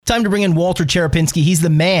Time to bring in Walter Cherepinksy. He's the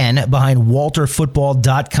man behind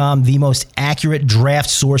WalterFootball.com, the most accurate draft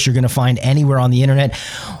source you're going to find anywhere on the internet.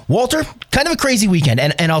 Walter, kind of a crazy weekend,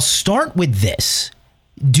 and I'll start with this.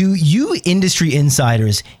 Do you industry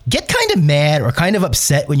insiders get kind of mad or kind of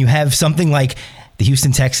upset when you have something like the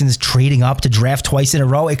Houston Texans trading up to draft twice in a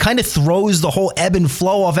row? It kind of throws the whole ebb and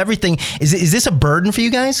flow of everything. Is this a burden for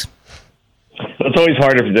you guys? It's always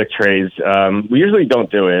hard to predict trades. We usually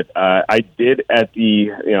don't do it. I did at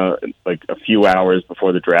the, like a few hours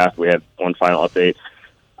before the draft. We had one final update.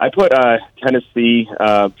 I put Tennessee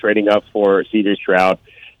trading up for C.J. Stroud.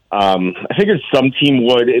 I figured some team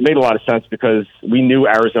would. It made a lot of sense because we knew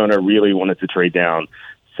Arizona really wanted to trade down.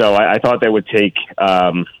 So I thought they would take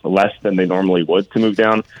less than they normally would to move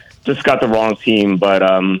down. Just got the wrong team. But,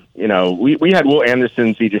 we had Will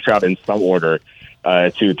Anderson, C.J. Stroud in some order.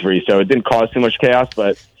 2, 3. So it didn't cause too much chaos,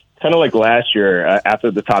 but kind of like last year,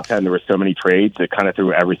 after the top 10, there were so many trades, it kind of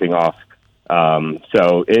threw everything off.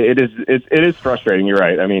 So it is frustrating. You're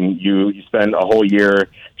right. I mean, you spend a whole year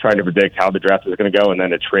trying to predict how the draft is going to go, and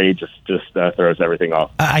then a trade just throws everything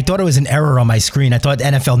off. I thought it was an error on my screen. I thought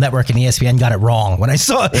NFL Network and ESPN got it wrong. When I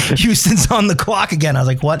saw Houston's on the clock again, I was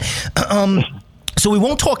like, what? So we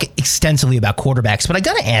won't talk extensively about quarterbacks, but I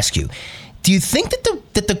got to ask you, do you think that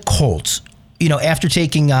the Colts, after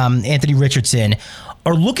taking Anthony Richardson,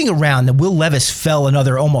 are looking around that Will Levis fell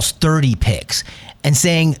another almost 30 picks and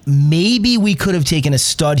saying maybe we could have taken a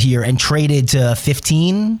stud here and traded to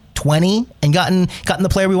 15, 20 and gotten the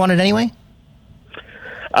player we wanted anyway?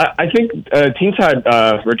 I think teams had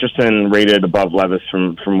Richardson rated above Levis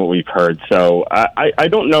from what we've heard. So I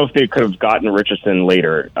don't know if they could have gotten Richardson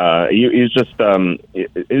later. He's just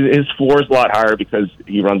his floor is a lot higher because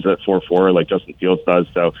he runs at 4.4 like Justin Fields does.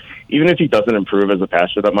 So even if he doesn't improve as a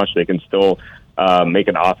passer that much, they can still make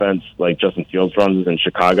an offense like Justin Fields runs in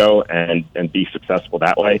Chicago and be successful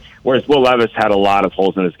that way. Whereas Will Levis had a lot of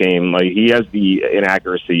holes in his game. Like he has the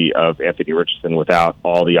inaccuracy of Anthony Richardson without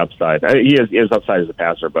all the upside. He has upside as a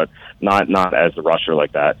passer, but not as a rusher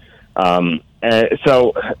like that.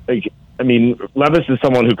 Levis is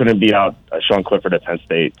someone who couldn't beat out Sean Clifford at Penn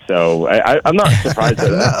State. So I'm not surprised at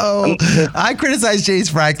that. I criticize James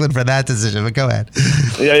Franklin for that decision, but go ahead.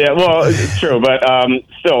 Yeah. Well, it's true. But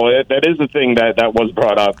still, that is the thing that was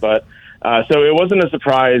brought up. But so it wasn't a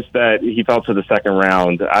surprise that he fell to the second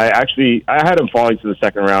round. I had him falling to the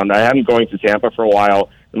second round. I had him going to Tampa for a while.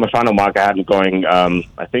 In my final mock, I had him going,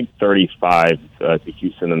 I think, 35 to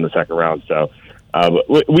Houston in the second round. So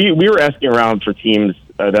we were asking around for teams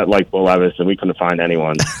that like Will Levis, and we couldn't find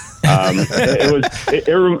anyone. It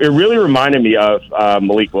really reminded me of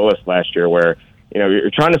Malik Willis last year, where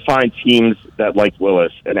you're trying to find teams that liked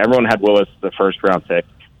Willis, and everyone had Willis the first round pick,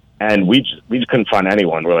 and we just couldn't find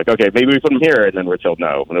anyone. We're like, okay, maybe we put him here, and then we're told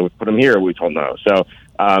no. When we put him here, we told no. So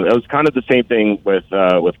it was kind of the same thing with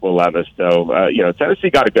Will Levis. So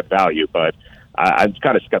Tennessee got a good value, but I'm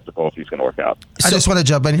kind of skeptical if he's going to work out. I just want to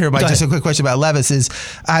jump in here, Mike. Just a quick question about Levis is,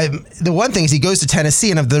 the one thing is he goes to Tennessee,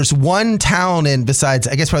 and if there's one town besides,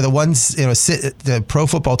 I guess probably the ones, the pro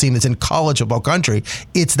football team that's in college football country,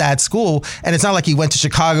 it's that school. And it's not like he went to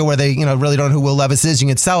Chicago where they, really don't know who Will Levis is. You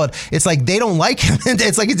can sell it. It's like they don't like him.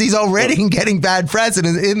 It's like he's already getting bad press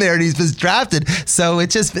in there, and he's been drafted. So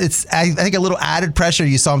it's I think a little added pressure.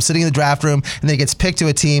 You saw him sitting in the draft room, and then he gets picked to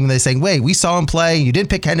a team, and they're saying, wait, we saw him play. You didn't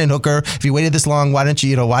pick Hendon Hooker. If you waited this long, why did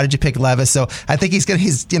you pick Levis? So I think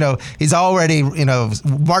he's already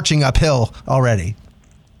marching uphill already.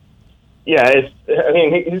 Yeah, he's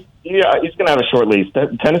going to have a short leash.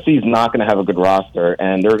 Tennessee's not going to have a good roster,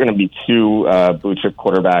 and there are going to be 2 blue chip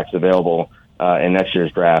quarterbacks available in next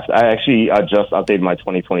year's draft. I actually just updated my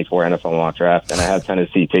 2024 NFL mock draft, and I have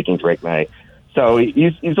Tennessee taking Drake May. So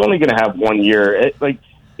he's only going to have 1 year.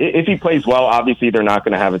 If he plays well, obviously they're not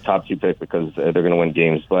going to have a top 2 pick because they're going to win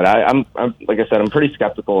games. But I'm like I said, I'm pretty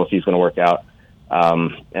skeptical if he's going to work out.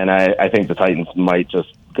 And I think the Titans might just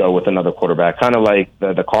go with another quarterback, kind of like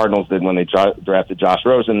the Cardinals did when they drafted Josh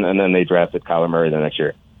Rosen, and then they drafted Kyler Murray the next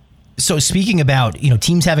year. So speaking about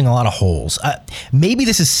teams having a lot of holes, maybe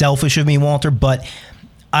this is selfish of me, Walter, but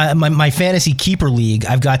my fantasy keeper league,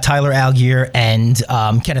 I've got Tyler Algier and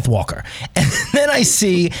Kenneth Walker. And then I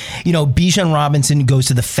see, Bijan Robinson goes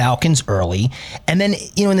to the Falcons early. And then,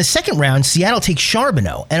 in the second round, Seattle takes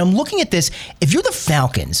Charbonnet. And I'm looking at this. If you're the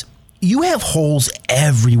Falcons, you have holes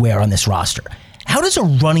everywhere on this roster. How does a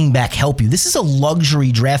running back help you? This is a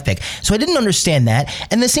luxury draft pick. So I didn't understand that.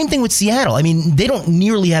 And the same thing with Seattle. I mean, they don't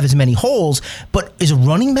nearly have as many holes, but is a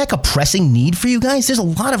running back a pressing need for you guys? There's a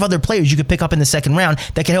lot of other players you could pick up in the second round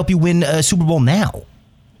that can help you win a Super Bowl now.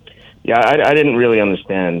 Yeah, I didn't really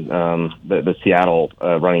understand the Seattle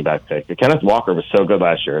running back pick. Kenneth Walker was so good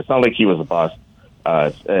last year. It's not like he was a bust.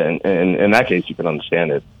 And in that case, you can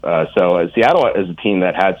understand it. So Seattle is a team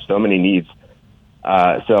that had so many needs.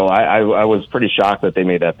 So I was pretty shocked that they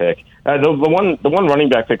made that pick. The one running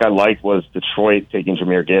back pick I liked was Detroit taking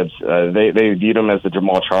Jahmyr Gibbs. They viewed him as the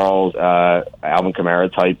Jamal Charles, Alvin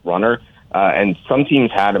Kamara type runner, and some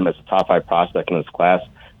teams had him as a top 5 prospect in this class.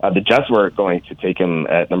 The Jets were going to take him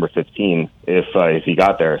at number 15 if he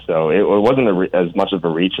got there. So it wasn't as much of a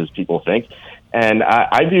reach as people think. And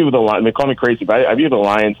I view the Lions, call me crazy, but I view the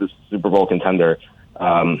Lions as a Super Bowl contender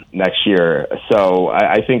next year. So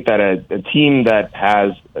I think that a team that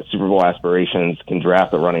has Super Bowl aspirations can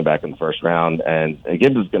draft a running back in the first round, and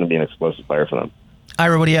Gibbs is going to be an explosive player for them.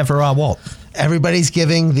 Ira, what do you have for Walt? Everybody's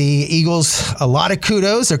giving the Eagles a lot of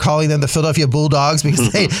kudos. They're calling them the Philadelphia Bulldogs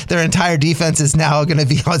because their entire defense is now going to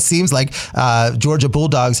be, it seems like, Georgia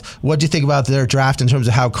Bulldogs. What do you think about their draft in terms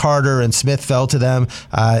of how Carter and Smith fell to them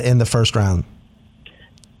in the first round?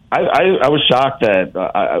 I was shocked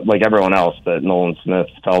that, like everyone else, that Nolan Smith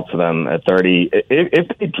fell to them at 30.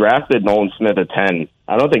 If they drafted Nolan Smith at 10,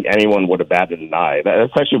 I don't think anyone would have batted an eye.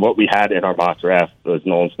 That's actually what we had in our mock draft, was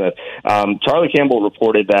Nolan Smith. Charlie Campbell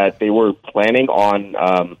reported that they were planning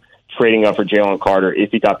on trading up for Jalen Carter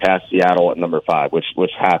if he got past Seattle at number 5,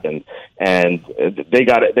 which happened. And they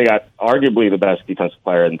got arguably the best defensive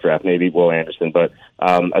player in the draft, maybe Will Anderson, but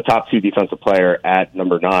a top 2 defensive player at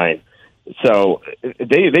number 9. So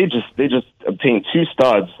they just obtained 2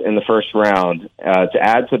 studs in the first round to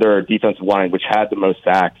add to their defensive line, which had the most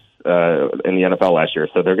sacks in the NFL last year.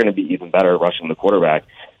 So they're going to be even better at rushing the quarterback.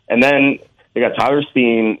 And then they got Tyler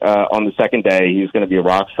Steen on the second day. He's going to be a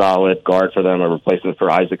rock-solid guard for them, a replacement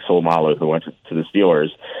for Isaac Solomalu, who went to the Steelers.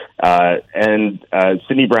 And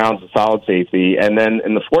Sidney Brown's a solid safety. And then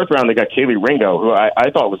in the 4th round, they got Kaylee Ringo, who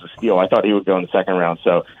I thought was a steal. I thought he would go in the 2nd round.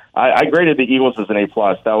 So I graded the Eagles as an A+.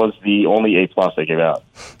 That was the only A+ I gave out.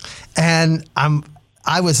 And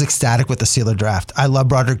I was ecstatic with the Steeler draft. I love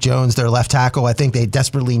Broderick Jones, their left tackle. I think they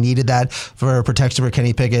desperately needed that for protection for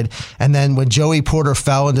Kenny Pickett. And then when Joey Porter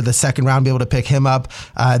fell into the 2nd round, be able to pick him up.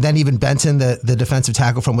 Then even Benton, the defensive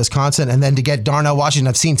tackle from Wisconsin. And then to get Darnell Washington.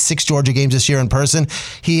 I've seen 6 Georgia games this year in person.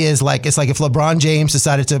 He is like, it's like if LeBron James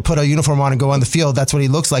decided to put a uniform on and go on the field, that's what he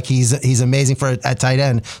looks like. He's amazing at tight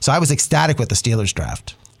end. So I was ecstatic with the Steelers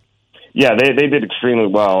draft. Yeah, they did extremely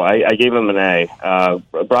well. I gave him an A.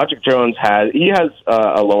 Broderick Jones has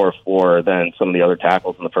a lower floor than some of the other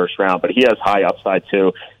tackles in the first round, but he has high upside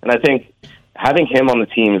too. And I think having him on the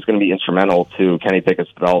team is going to be instrumental to Kenny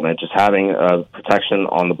Pickett's development. Just having protection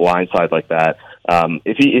on the blind side like that.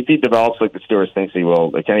 If he develops like the Steelers thinks he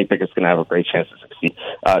will, Kenny Pickett's going to have a great chance to succeed.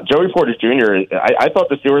 Joey Porter Jr., I thought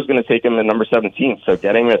the Steelers were going to take him at number 17, so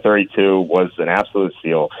getting him at 32 was an absolute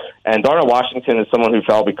steal. And Darnell Washington is someone who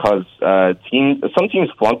fell because some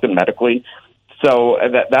teams flunked him medically. So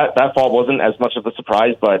that fall wasn't as much of a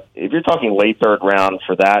surprise, but if you're talking late 3rd round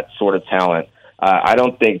for that sort of talent, I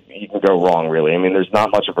don't think you can go wrong, really. I mean, there's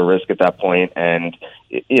not much of a risk at that point, and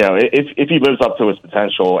if he lives up to his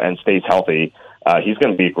potential and stays healthy, he's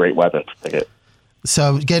going to be a great weapon for Pickett.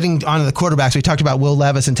 So getting onto the quarterbacks, we talked about Will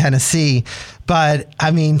Levis in Tennessee, but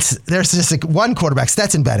I mean, there's just one quarterback,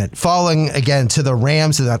 Stetson Bennett, falling again to the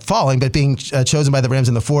Rams, not falling, but being chosen by the Rams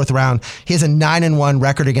in the 4th round. He has a 9-1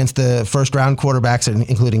 record against the first round quarterbacks,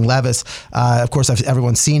 including Levis. Of course,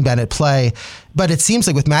 everyone's seen Bennett play, but it seems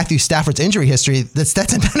like with Matthew Stafford's injury history, that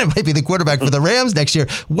Stetson Bennett might be the quarterback for the Rams next year.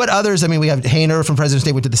 What others? I mean, we have Haener from Fresno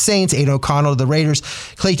State went to the Saints, Aiden O'Connell to the Raiders,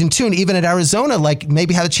 Clayton Tune, even at Arizona, like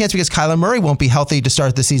maybe have a chance because Kyler Murray won't be healthy to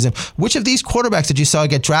start the season. Which of these quarterbacks that you saw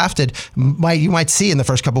get drafted you might see in the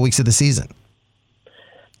first couple weeks of the season?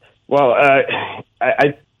 Well,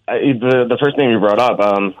 the first name you brought up,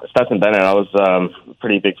 Stetson Bennett, I was a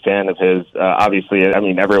pretty big fan of his. Obviously, I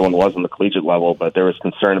mean, everyone was on the collegiate level, but there was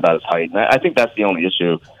concern about his height. And I think that's the only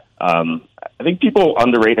issue. I think people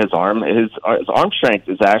underrate his arm. His arm strength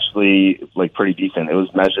is actually like pretty decent. It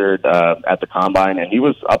was measured at the combine, and he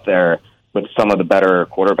was up there with some of the better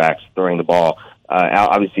quarterbacks throwing the ball.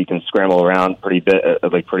 Obviously, he can scramble around pretty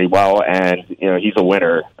well, and he's a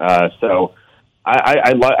winner. So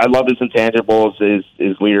I love his intangibles,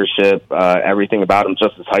 his leadership, everything about him.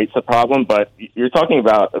 Just his height's a problem, but you're talking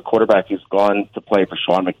about a quarterback who's gone to play for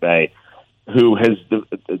Sean McVay, who has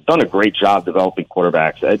done a great job developing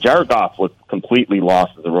quarterbacks. Jared Goff was completely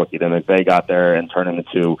lost as a rookie. Then McVay got there and turned him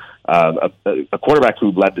into a quarterback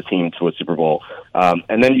who led the team to a Super Bowl.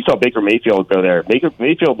 And then you saw Baker Mayfield go there. Baker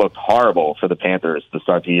Mayfield looked horrible for the Panthers to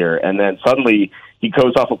start the year, and then suddenly he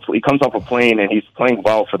comes off a plane and he's playing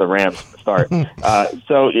well for the Rams to start.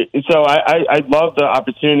 So I love the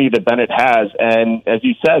opportunity that Bennett has, and as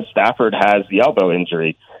you said, Stafford has the elbow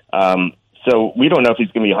injury. So we don't know if he's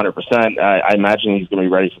going to be 100%. I imagine he's going to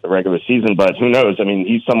be ready for the regular season, but who knows? I mean,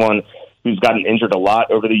 he's someone who's gotten injured a lot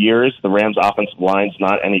over the years. The Rams' offensive line's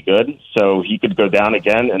not any good, so he could go down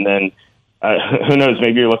again, and then who knows?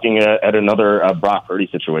 Maybe you're looking at another Brock Purdy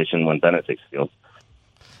situation when Bennett takes the field.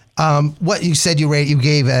 What you said you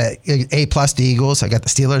gave A plus to Eagles. I got the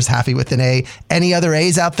Steelers happy with an A. Any other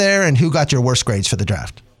A's out there, and who got your worst grades for the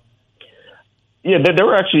draft? Yeah, there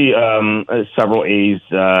were actually several A's.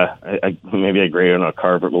 Maybe I graded on a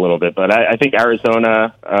curve a little bit, but I think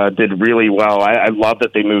Arizona did really well. I love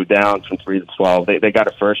that they moved down from 3 to 12. They got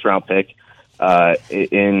a first-round pick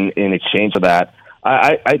in exchange for that.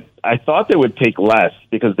 I thought they would take less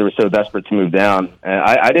because they were so desperate to move down.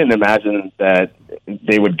 I didn't imagine that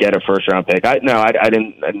they would get a first-round pick. I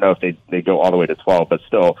didn't know if they go all the way to 12, but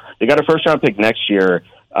still, they got a first-round pick next year.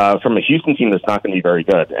 From a Houston team that's not going to be very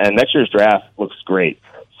good. And next year's draft looks great.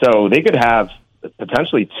 So they could have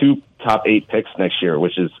potentially 2 top 8 picks next year,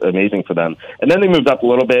 which is amazing for them. And then they moved up a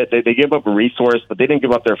little bit. They gave up a resource, but they didn't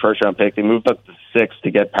give up their first-round pick. They moved up to 6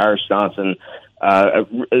 to get Paris Johnson.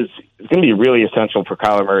 It's going to be really essential for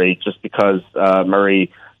Kyler Murray just because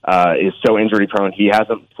Murray is so injury-prone. He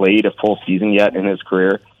hasn't played a full season yet in his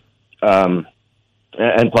career. And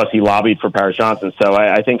plus, he lobbied for Paris Johnson. So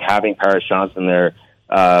I think having Paris Johnson there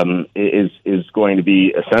is going to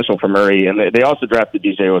be essential for Murray. And they also drafted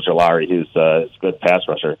DJ Ojolari, who's a good pass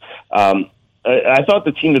rusher. I thought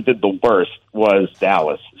the team that did the worst was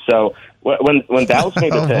Dallas. So when Dallas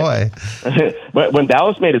made the pick, when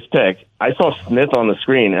Dallas made his pick, I saw Smith on the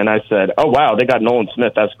screen, and I said, "Oh wow, they got Nolan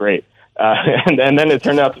Smith. That's great." And then it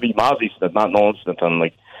turned out to be Mozzie Smith, not Nolan Smith. I'm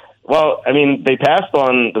like, well, I mean, they passed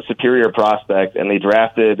on the superior prospect, and they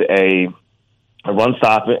drafted a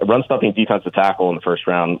run-stopping defensive tackle in the first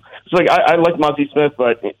round. So, like, I like Mozzie Smith,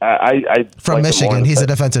 but I from like Michigan. He's a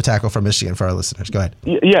defensive tackle from Michigan for our listeners. Go ahead.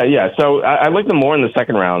 Yeah. So I like them more in the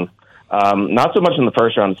second round. Not so much in the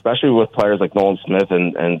first round, especially with players like Nolan Smith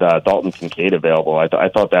and Dalton Kincaid available. I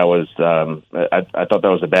thought that was I thought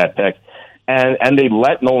that was a bad pick, and they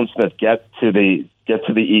let Nolan Smith get to the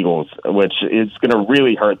Eagles, which is going to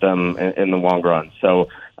really hurt them in the long run. So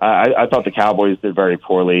I thought the Cowboys did very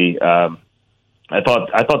poorly. I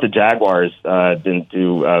thought the Jaguars didn't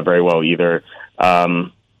do very well either.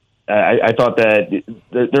 I thought that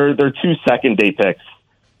their 2 second-day picks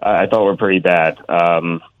I thought were pretty bad.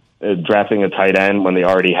 Drafting a tight end when they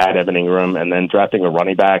already had Evan Ingram, and then drafting a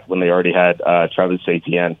running back when they already had Travis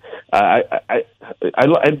Etienne. I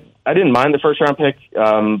didn't mind the first-round pick,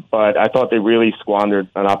 but I thought they really squandered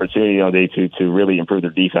an opportunity on day 2 to really improve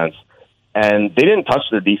their defense. And they didn't touch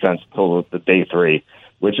their defense until the day 3.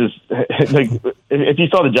 Which is like, if you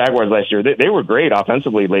saw the Jaguars last year, they were great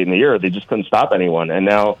offensively late in the year. They just couldn't stop anyone, and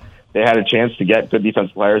now they had a chance to get good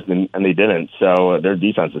defensive players, and they didn't. So their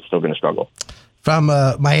defense is still going to struggle. From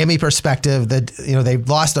a Miami perspective, they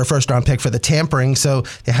lost their first round pick for the tampering, so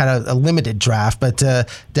they had a limited draft. But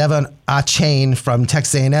Devon Achane from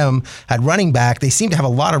Texas A&M had running back. They seem to have a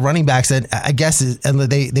lot of running backs that I guess and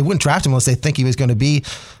they wouldn't draft him unless they think he was going to be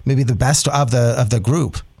maybe the best of the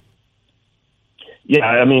group. Yeah,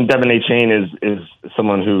 I mean, Devon Achane is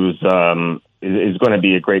someone who's is going to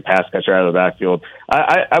be a great pass catcher out of the backfield.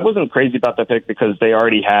 I wasn't crazy about that pick because they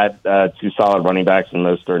already had 2 solid running backs in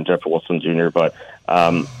Mostert and Jeff Wilson Jr. But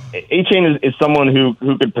Achane is someone who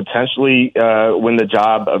could potentially win the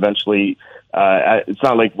job eventually. It's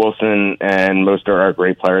not like Wilson and Mostert are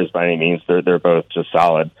great players by any means. They're both just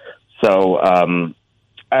solid. So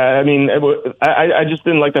I mean, I just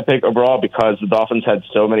didn't like that pick overall because the Dolphins had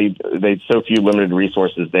so few limited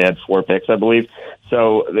resources. They had 4 picks, I believe.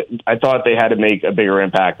 So I thought they had to make a bigger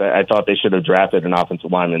impact. I thought they should have drafted an offensive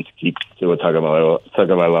lineman to keep Tua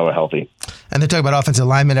Tagovailoa healthy. And they're talking about offensive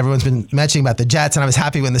linemen. Everyone's been mentioning about the Jets, and I was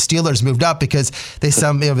happy when the Steelers moved up because the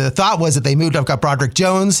thought was that they moved up, got Broderick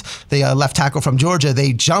Jones, the left tackle from Georgia.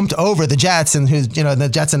 They jumped over the Jets, and the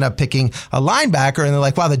Jets ended up picking a linebacker, and they're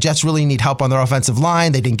like, wow, the Jets really need help on their offensive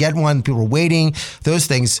line. They didn't get one. People were waiting. Those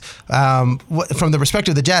things. From the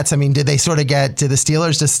perspective of the Jets, I mean, did they sort of get to the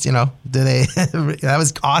Steelers? Just did they? That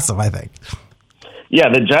was awesome, I think. Yeah,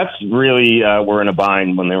 the Jets really were in a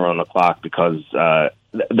bind when they were on the clock because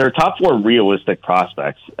their top 4 realistic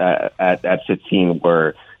prospects at 15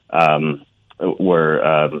 were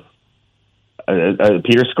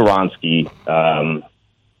Peter Skoronski,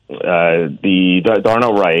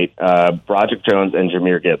 Darnell Wright, Broderick Jones, and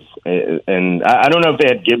Jahmyr Gibbs. And I don't know if they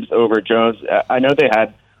had Gibbs over Jones. I know they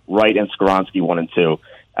had Wright and Skoronski 1 and 2.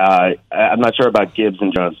 I'm not sure about Gibbs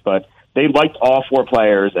and Jones, but they liked all 4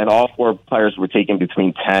 players, and all 4 players were taken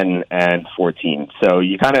between 10 and 14. So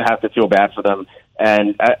you kind of have to feel bad for them.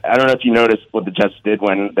 And I don't know if you noticed what the Jets did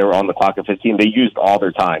when they were on the clock at 15. They used all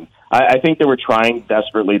their time. I think they were trying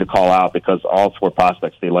desperately to call out because all 4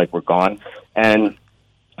 prospects they liked were gone. And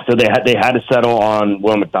so they had to settle on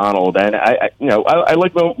Will McDonald. And I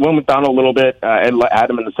like Will McDonald a little bit. I had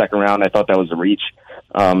him in the second round. I thought that was a reach.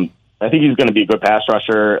 I think he's going to be a good pass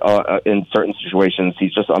rusher in certain situations.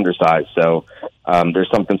 He's just undersized, so there's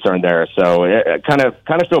some concern there. So I kind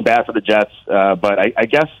of feel bad for the Jets, but I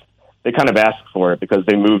guess they kind of asked for it because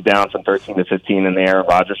they moved down from 13 to 15 in the Aaron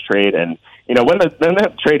Rodgers trade. And when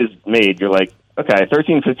that trade is made, you're like, okay,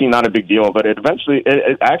 13-15, not a big deal, but it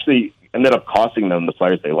actually ended up costing them the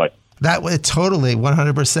players they like. That was totally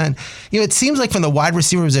 100%. It seems like from the wide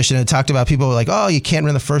receiver position, it talked about people like, oh, you can't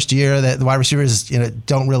win the first year, that the wide receivers,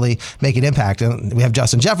 don't really make an impact. And we have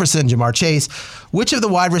Justin Jefferson, Jamar Chase. Which of the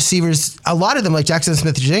wide receivers, a lot of them like Jackson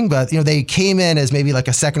Smith-Njigba, they came in as maybe like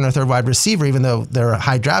a second or third wide receiver, even though they're a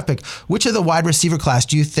high draft pick. Which of the wide receiver class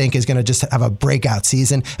do you think is going to just have a breakout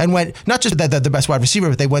season and went, not just the best wide receiver,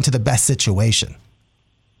 but they went to the best situation?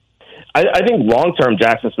 I think long-term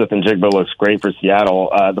Jackson Smith-Njigba looks great for Seattle.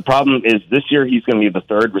 The problem is this year he's going to be the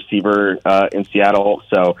third receiver in Seattle.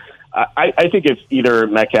 So I think if either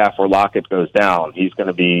Metcalf or Lockett goes down, he's going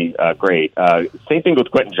to be great. Same thing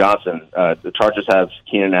with Quentin Johnson. The Chargers have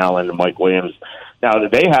Keenan Allen and Mike Williams. Now,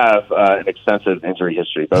 they have an extensive injury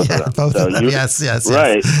history, both of them. Both of them. Yes.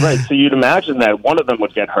 Right. So you'd imagine that one of them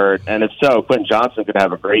would get hurt, and if so, Quentin Johnson could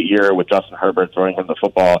have a great year with Justin Herbert throwing him the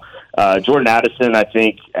football. Jordan Addison, I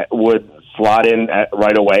think, would slot in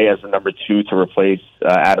right away as the number 2 to replace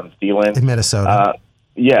Adam Thielen. In Minnesota.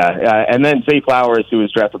 And then Zay Flowers, who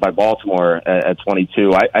was drafted by Baltimore at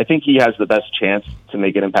 22. I think he has the best chance to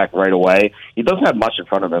make an impact right away. He doesn't have much in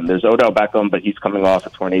front of him. There's Odell Beckham, but he's coming off a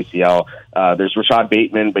torn ACL. There's Rashad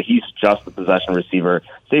Bateman, but he's just a possession receiver.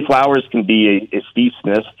 Zay Flowers can be a Steve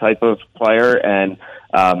Smith type of player, and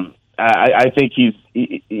I think he's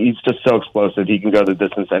just so explosive. He can go the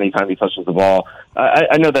distance anytime he touches the ball.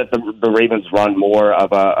 I know that the Ravens run more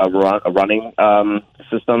of a running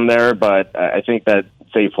system there, but I think that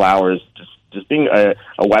Zay Flowers just being a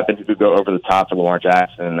weapon who could go over the top for Lamar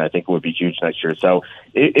Jackson, I think would be huge next year. So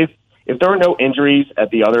if there are no injuries at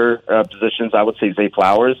the other positions, I would say Zay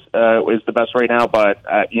Flowers is the best right now. But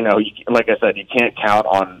like I said, you can't count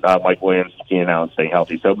on Mike Williams and Keenan Allen staying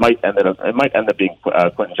healthy. So it might end up being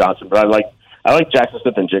Quentin Johnson. But I like Jackson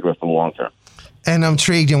Smith-Njigba for the long term. And I'm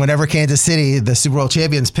intrigued, whenever Kansas City, the Super Bowl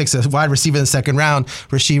champions, picks a wide receiver in the second round,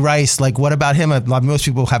 Rashee Rice, what about him? Most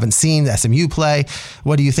people haven't seen SMU play.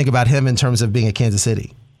 What do you think about him in terms of being at Kansas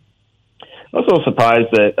City? I was a little surprised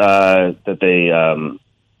that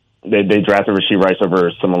they drafted Rashee Rice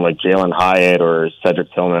over someone like Jalen Hyatt or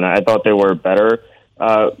Cedric Tillman. I thought they were better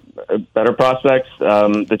prospects.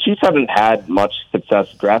 The Chiefs haven't had much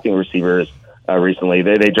success drafting receivers recently.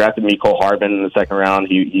 They drafted Mecole Hardman in the second round.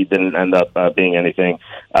 He didn't end up being anything.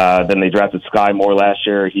 Then they drafted Sky Moore last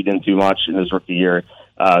year. He didn't do much in his rookie year.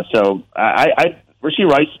 So Rashee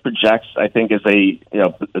Rice projects, I think, as a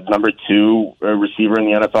number 2 receiver in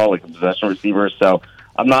the NFL, like a possession receiver. So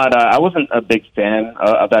I'm not. I wasn't a big fan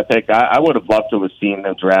of that pick. I would have loved to have seen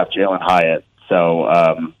them draft Jalen Hyatt. So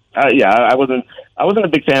I wasn't a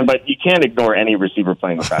big fan, but you can't ignore any receiver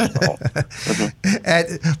playing the basketball.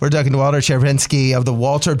 We're talking to Walter Cherepinksy of the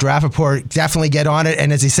Walter Draft Report. Definitely get on it.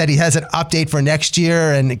 And as he said, he has an update for next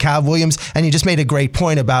year and Cal Williams. And you just made a great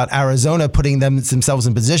point about Arizona putting themselves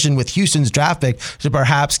in position with Houston's draft pick to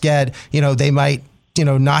perhaps get, they might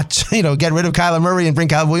not, get rid of Kyler Murray and bring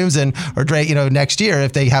Cal Williams in or Drake, next year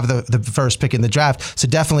if they have the first pick in the draft. So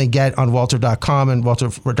definitely get on Walter.com and Walter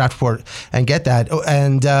Draft Report and get that.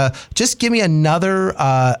 And just give me another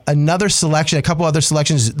selection, a couple other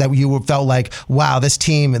selections that you felt like, wow, this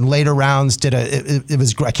team in later rounds it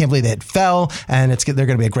was, I can't believe it fell, and they're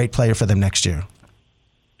going to be a great player for them next year.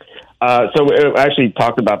 So I actually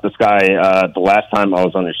talked about this guy the last time I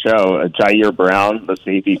was on the show, Jair Brown, the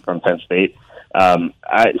safety from Penn State. I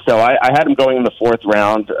had him going in the 4th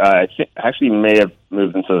round. I actually may have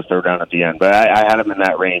moved into the 3rd round at the end, but I had him in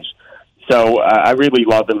that range. So I really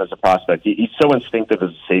loved him as a prospect. He's so instinctive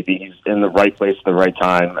as a safety. He's in the right place at the right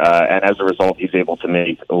time, and as a result, he's able to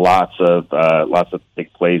make lots of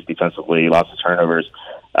big plays defensively, lots of turnovers.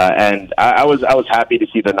 And I was happy to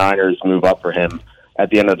see the Niners move up for him. at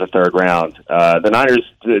the end of the third round. The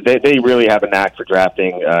Niners, they really have a knack for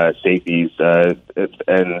drafting safeties,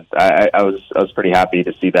 and I was pretty happy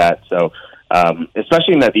to see that. So,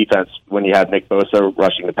 especially in that defense, when you have Nick Bosa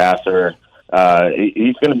rushing the passer,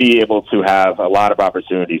 he's going to be able to have a lot of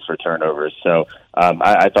opportunities for turnovers. So,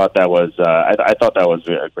 I thought that was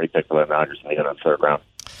a great pick for the Niners in the third round.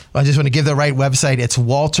 I just want to give the right website. It's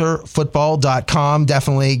walterfootball.com.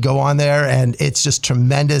 Definitely go on there, and it's just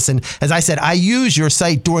tremendous. And as I said, I use your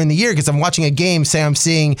site during the year because I'm watching a game. Say I'm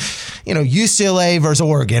seeing, UCLA versus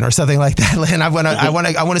Oregon or something like that, and I want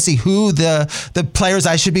to see who the players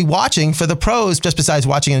I should be watching for the pros, just besides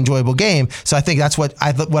watching an enjoyable game. So I think that's what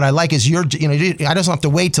I like is I just don't have to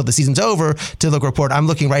wait till the season's over to look report. I'm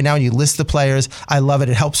looking right now, and you list the players. I love it.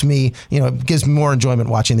 It helps me. It gives me more enjoyment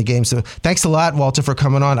watching the game. So thanks a lot, Walter, for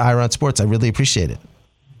coming on Ira on Sports. I really appreciate it.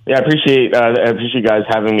 Yeah, I appreciate you guys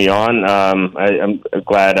having me on. I'm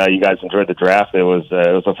glad you guys enjoyed the draft. It was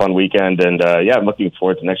a fun weekend, and I'm looking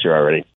forward to next year already.